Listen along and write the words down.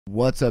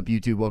What's up,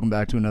 YouTube? Welcome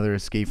back to another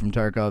Escape From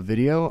Tarkov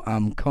video.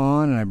 I'm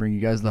Kawn, and I bring you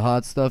guys the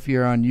hot stuff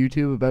here on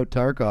YouTube about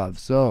Tarkov.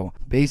 So,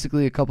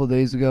 basically a couple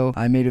days ago,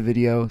 I made a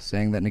video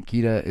saying that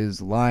Nikita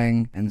is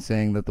lying and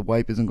saying that the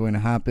wipe isn't going to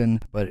happen,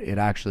 but it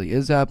actually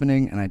is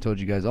happening, and I told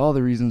you guys all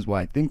the reasons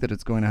why I think that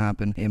it's going to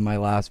happen in my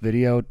last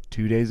video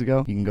 2 days ago.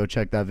 You can go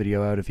check that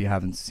video out if you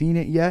haven't seen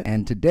it yet.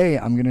 And today,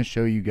 I'm going to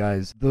show you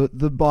guys the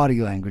body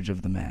language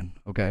of the man,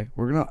 okay?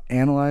 We're going to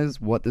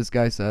analyze what this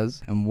guy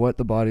says and what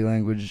the body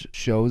language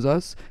shows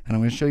us. And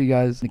I'm going to show you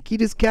guys,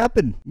 Nikita's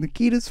capping.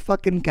 Nikita's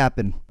fucking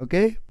capping,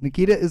 okay?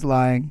 Nikita is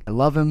lying. I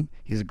love him.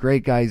 He's a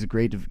great guy. He's a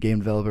great game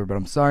developer. But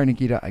I'm sorry,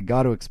 Nikita. I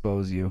got to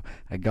expose you.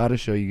 I got to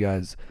show you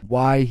guys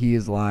why he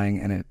is lying.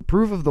 And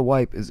proof of the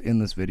wipe is in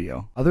this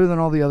video. Other than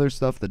all the other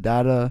stuff, the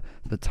data,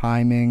 the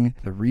timing,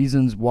 the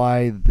reasons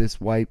why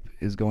this wipe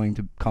is going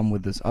to come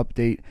with this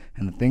update,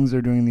 and the things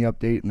they're doing in the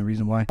update, and the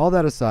reason why. All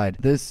that aside,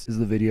 this is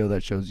the video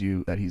that shows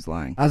you that he's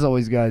lying. As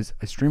always, guys,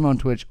 I stream on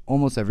Twitch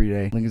almost every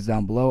day. Link is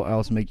down below. I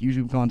also make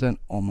YouTube content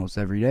almost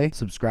every day.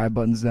 Subscribe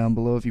button's down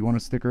below if you want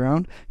to stick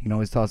around. You can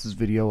always toss this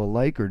video a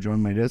like or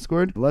join my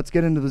Discord. Let's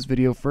get into this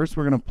video. First,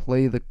 we're going to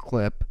play the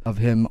clip of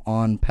him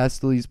on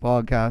Pestely's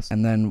podcast,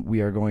 and then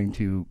we are going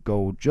to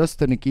go just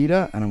to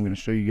Nikita, and I'm going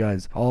to show you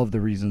guys all of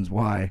the reasons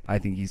why I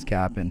think he's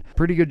capping.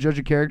 Pretty good judge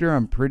of character.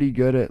 I'm pretty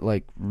good at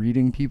like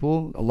reading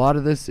people. A lot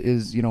of this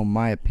is, you know,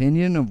 my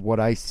opinion of what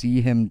I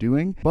see him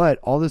doing, but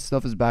all this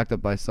stuff is backed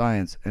up by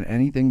science, and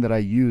anything that I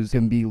use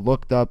can be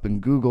looked up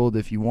and Googled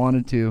if you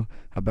wanted to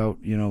about,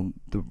 you know,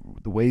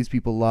 the ways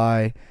people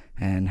lie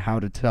and how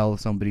to tell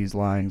if somebody's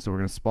lying. So we're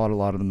going to spot a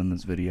lot of them in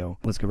this video.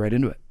 Let's get right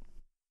into it.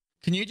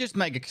 Can you just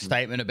make a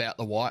statement about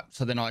the wipe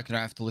so then I can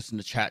have to listen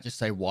to chat? Just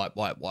say wipe.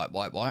 Can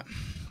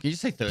you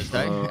just say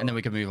Thursday and then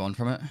we can move on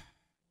from it?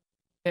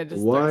 Yeah,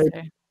 just Wipe.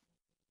 Thursday.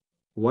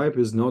 Wipe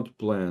is not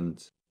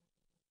planned.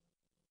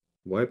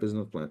 Wipe is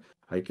not planned.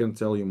 I can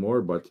tell you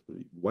more, but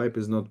wipe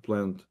is not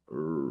planned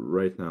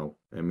right now.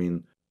 I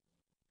mean,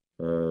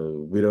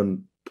 we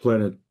don't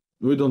plan it.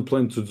 We don't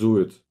plan to do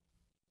it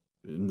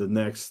in the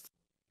next,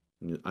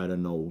 I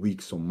don't know,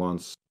 weeks or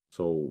months.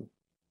 So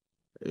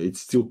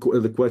it's still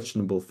the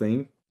questionable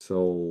thing.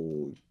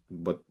 So,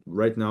 but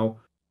right now,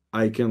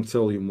 I can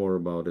tell you more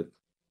about it.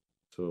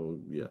 So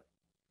yeah.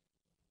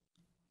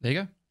 There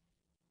you go.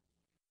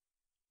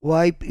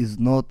 Wipe is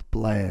not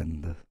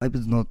planned. Wipe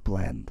is not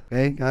planned.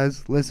 Okay,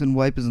 guys? Listen,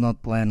 wipe is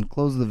not planned.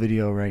 Close the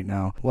video right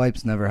now.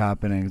 Wipe's never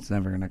happening. It's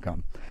never gonna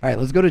come. Alright,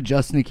 let's go to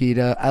just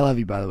Nikita. I love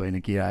you, by the way,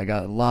 Nikita. I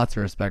got lots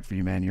of respect for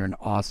you, man. You're an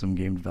awesome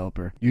game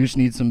developer. You just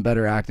need some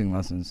better acting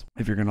lessons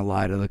if you're gonna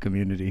lie to the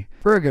community.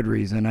 For a good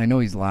reason. I know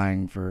he's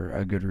lying for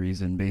a good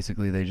reason.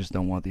 Basically, they just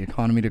don't want the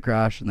economy to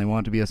crash, and they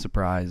want it to be a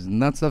surprise.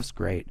 And that stuff's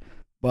great.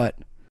 But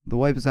the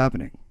wipe is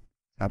happening.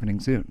 It's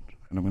happening soon.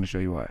 And I'm gonna show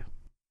you why.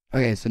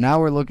 Okay, so now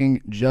we're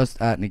looking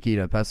just at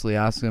Nikita. Pestely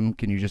asks him,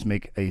 can you just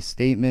make a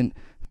statement?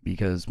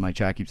 Because my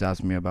chat keeps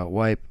asking me about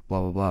wipe,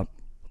 blah, blah, blah.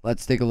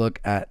 Let's take a look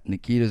at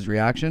Nikita's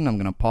reaction. I'm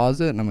going to pause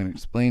it, and I'm going to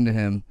explain to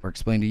him, or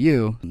explain to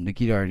you.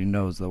 Nikita already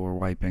knows that we're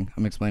wiping.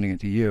 I'm explaining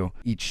it to you.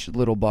 Each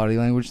little body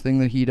language thing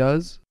that he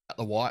does.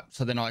 The wipe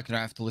so then I can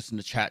have to listen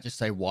to chat. Just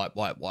say wipe.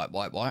 Can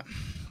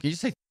you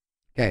just say...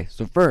 Okay,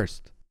 so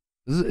first,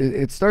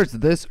 it starts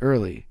this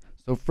early.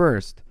 So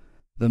first,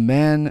 the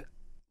man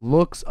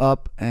looks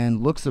up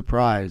and looks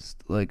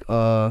surprised, like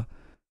now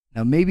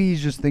maybe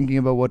he's just thinking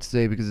about what to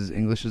say because his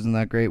English isn't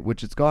that great,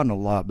 which it's gotten a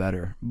lot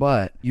better,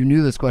 but you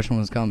knew this question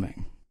was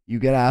coming. You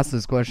get asked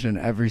this question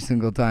every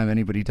single time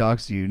anybody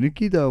talks to you.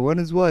 Nikita, when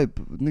is wipe?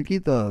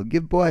 Nikita,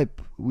 give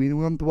wipe. We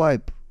want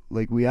wipe.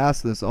 Like, we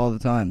ask this all the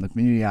time. The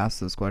community asks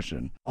this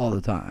question all the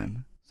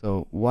time.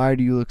 So why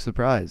do you look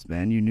surprised,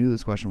 man? You knew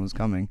this question was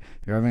coming.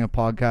 You're having a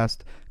podcast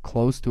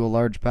close to a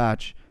large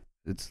patch.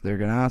 They're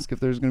gonna ask if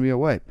there's gonna be a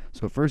wipe.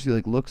 So at first he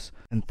like looks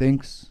and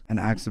thinks and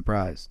acts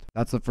surprised.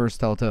 That's the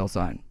first telltale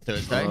sign.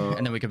 Thursday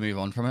and then we can move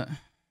on from it.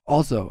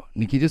 Also,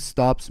 Nikita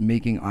stops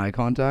making eye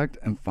contact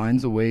and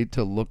finds a way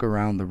to look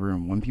around the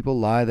room. When people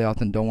lie, they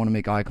often don't want to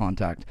make eye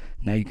contact.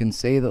 Now you can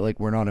say that like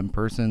we're not in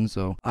person,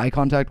 so eye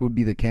contact would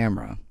be the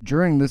camera.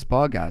 During this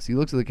podcast, he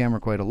looks at the camera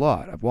quite a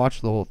lot. I've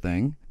watched the whole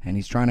thing, and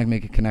he's trying to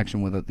make a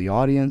connection with the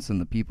audience and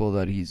the people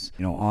that he's,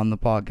 you know, on the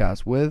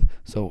podcast with.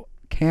 So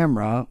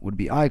camera would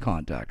be eye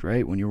contact,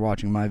 right? When you're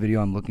watching my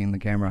video, I'm looking in the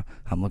camera,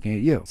 I'm looking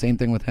at you. Same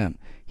thing with him.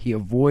 He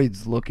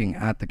avoids looking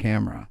at the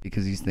camera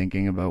because he's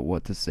thinking about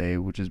what to say,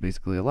 which is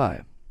basically a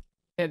lie.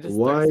 Yeah, just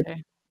Wipe.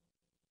 Thursday.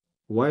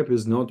 Wipe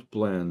is not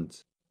planned.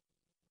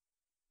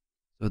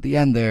 So at the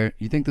end there,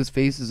 you think this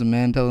face is a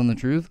man telling the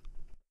truth?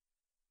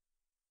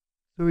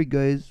 Sorry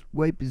guys,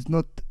 wipe is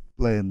not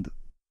planned.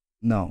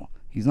 No,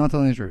 he's not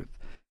telling the truth.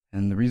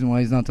 And the reason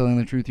why he's not telling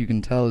the truth, you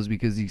can tell, is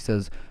because he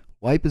says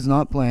wipe is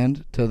not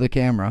planned to the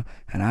camera,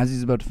 and as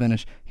he's about to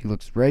finish, he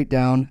looks right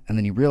down, and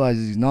then he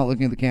realizes he's not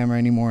looking at the camera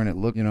anymore, and it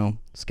looked, you know,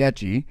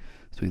 sketchy.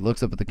 So he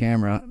looks up at the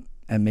camera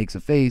and makes a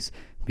face,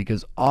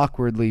 because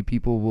awkwardly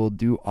people will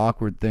do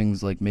awkward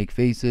things like make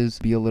faces,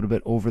 be a little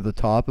bit over the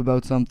top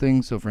about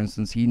something. So for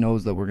instance, he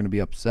knows that we're going to be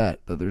upset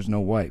that there's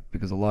no wipe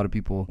because a lot of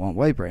people want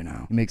wipe right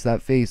now. He makes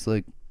that face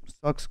like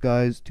sucks,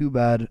 guys. Too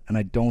bad. And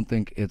I don't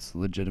think it's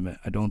legitimate.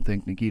 I don't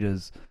think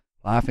Nikita's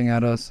laughing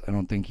at us. I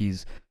don't think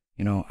he's,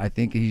 you know, I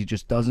think he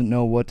just doesn't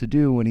know what to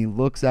do when he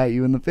looks at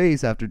you in the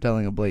face after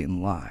telling a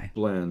blatant lie.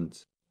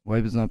 Planned.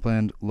 Wipe is not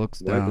planned. Looks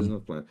down. Wipe is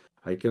not planned.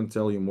 I can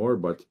tell you more,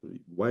 but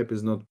wipe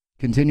is not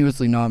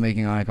Continuously not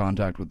making eye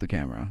contact with the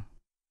camera.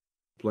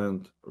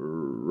 planned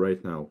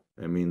right now.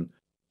 I mean,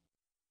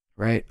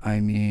 Right? I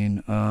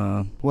mean,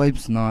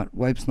 wipe's not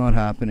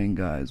happening,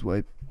 guys.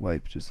 Wipe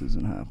just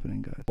isn't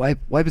happening, guys.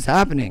 Wipe is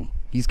happening.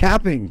 He's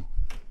capping.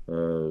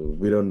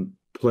 we don't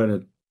plan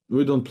it.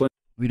 We don't plan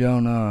We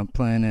don't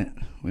plan it.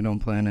 We don't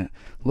plan it.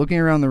 Looking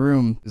around the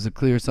room is a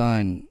clear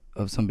sign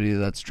of somebody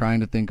that's trying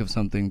to think of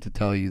something to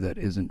tell you that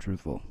isn't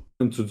truthful.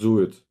 to do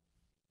it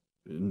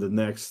in the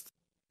next,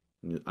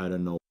 I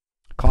don't know.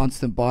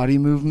 Constant body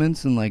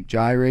movements and like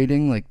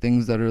gyrating, like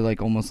things that are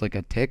like almost like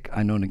a tick.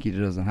 I know Nikita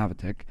doesn't have a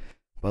tick,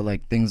 but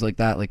like things like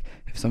that. Like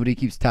if somebody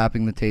keeps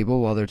tapping the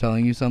table while they're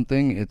telling you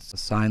something, it's a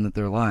sign that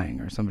they're lying.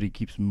 Or somebody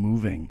keeps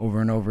moving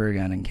over and over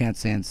again and can't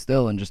stand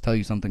still and just tell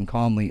you something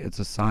calmly, it's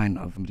a sign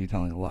of somebody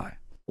telling a lie.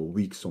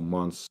 Weeks or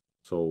months.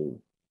 So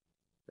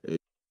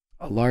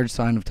A large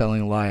sign of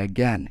telling a lie.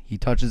 Again, he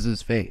touches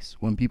his face.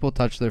 When people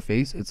touch their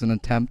face, it's an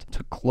attempt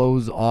to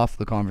close off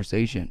the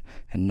conversation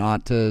and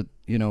not to,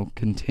 you know,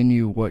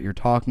 continue what you're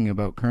talking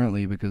about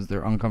currently because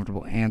they're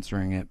uncomfortable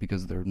answering it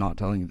because they're not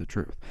telling you the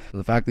truth. So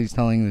the fact that he's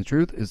telling you the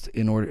truth is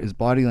is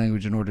body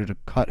language in order to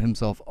cut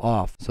himself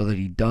off so that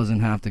he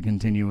doesn't have to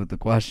continue with the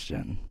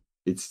question.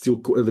 it's still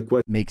the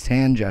question. Makes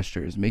hand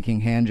gestures.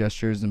 Making hand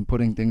gestures and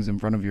putting things in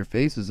front of your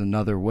face is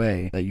another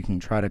way that you can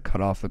try to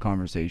cut off the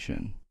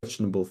conversation.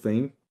 Questionable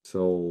thing.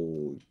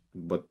 So,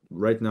 but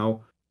right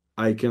now,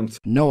 I can't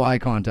No eye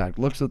contact.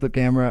 Looks at the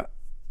camera.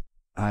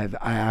 I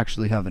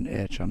actually have an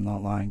itch. I'm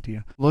not lying to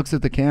you. Looks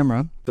at the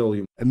camera. tell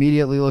you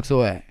Immediately looks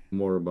away.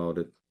 more about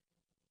it.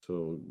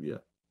 So, yeah.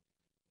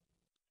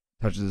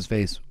 Touches his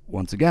face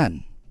once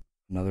again.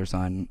 Another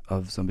sign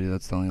of somebody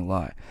that's telling a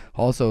lie.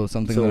 Also,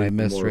 something Tell that I you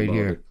missed more right about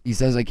here. it. He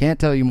says, I can't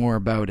tell you more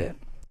about it.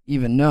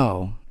 Even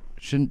though,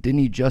 didn't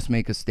he just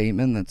make a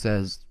statement that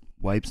says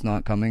Wipe's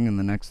not coming in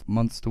the next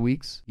months to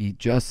weeks? He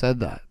just said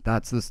that.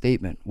 That's the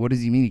statement. What does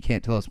he mean he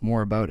can't tell us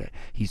more about it?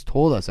 He's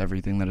told us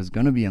everything that is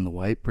going to be in the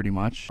Wipe, pretty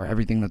much, or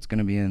everything that's going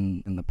to be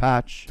in the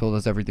patch. Told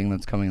us everything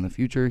that's coming in the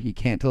future. He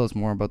can't tell us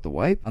more about the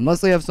Wipe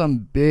unless they have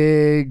some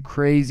big,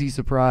 crazy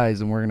surprise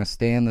and we're going to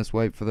stay in this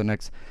Wipe for the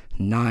next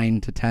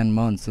 9 to 10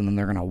 months and then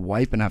they're going to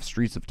wipe and have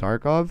Streets of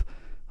Tarkov.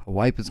 A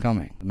Wipe is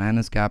coming. The man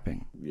is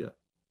capping. Yeah.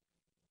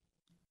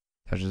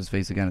 Touches his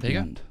face again at There the you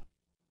go. end.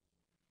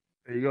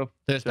 There you go.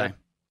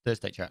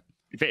 Thursday chat.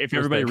 If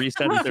everybody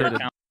resets their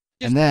account,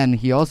 And then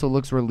he also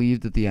looks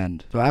relieved at the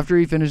end. So after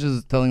he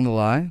finishes telling the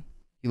lie,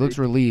 he looks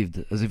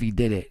relieved as if he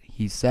did it.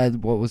 He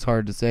said what was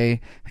hard to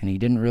say and he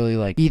didn't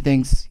really he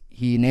thinks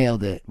he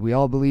nailed it. We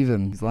all believe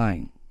him. He's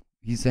lying.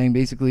 He's saying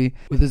basically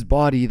with his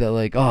body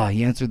that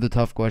he answered the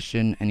tough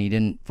question and he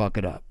didn't fuck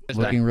it up.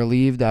 Thursday. Looking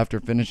relieved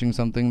after finishing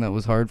something that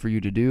was hard for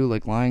you to do.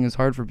 Like lying is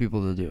hard for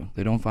people to do.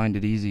 They don't find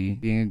it easy.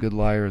 Being a good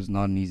liar is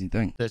not an easy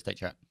thing. Thursday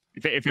chat.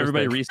 if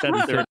everybody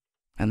resets their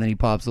And then he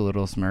pops a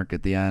little smirk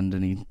at the end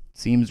and he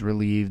seems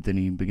relieved and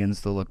he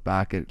begins to look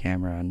back at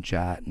camera and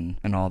chat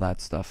and all that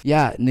stuff.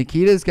 Yeah,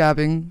 Nikita's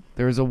capping.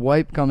 There's a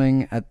Wipe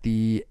coming at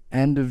the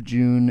end of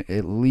June,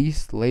 at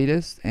least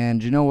latest.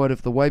 And you know what?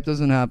 If the Wipe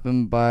doesn't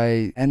happen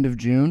by end of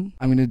June,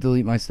 I'm going to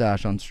delete my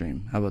stash on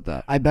stream. How about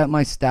that? I bet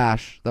my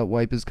stash that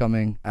Wipe is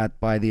coming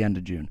by the end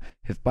of June.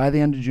 If by the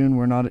end of June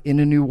we're not in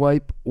a new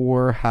Wipe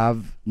or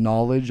have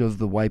knowledge of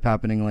the Wipe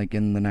happening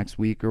in the next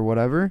week or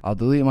whatever, I'll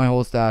delete my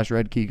whole stash,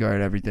 red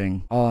keycard,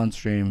 everything, all on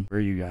stream for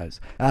you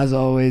guys. As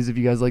always, if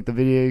you guys like the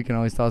video, you can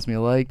always toss me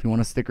a like. If you want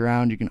to stick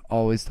around, you can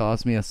always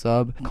toss me a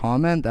sub.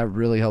 Comment, that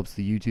really helps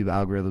the YouTube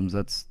algorithms.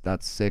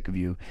 That's sick of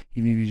you.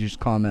 Even if you just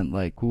comment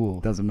cool,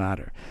 doesn't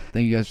matter.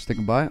 Thank you guys for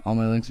sticking by. All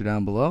my links are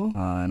down below,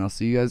 and I'll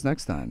see you guys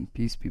next time.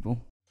 Peace,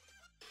 people.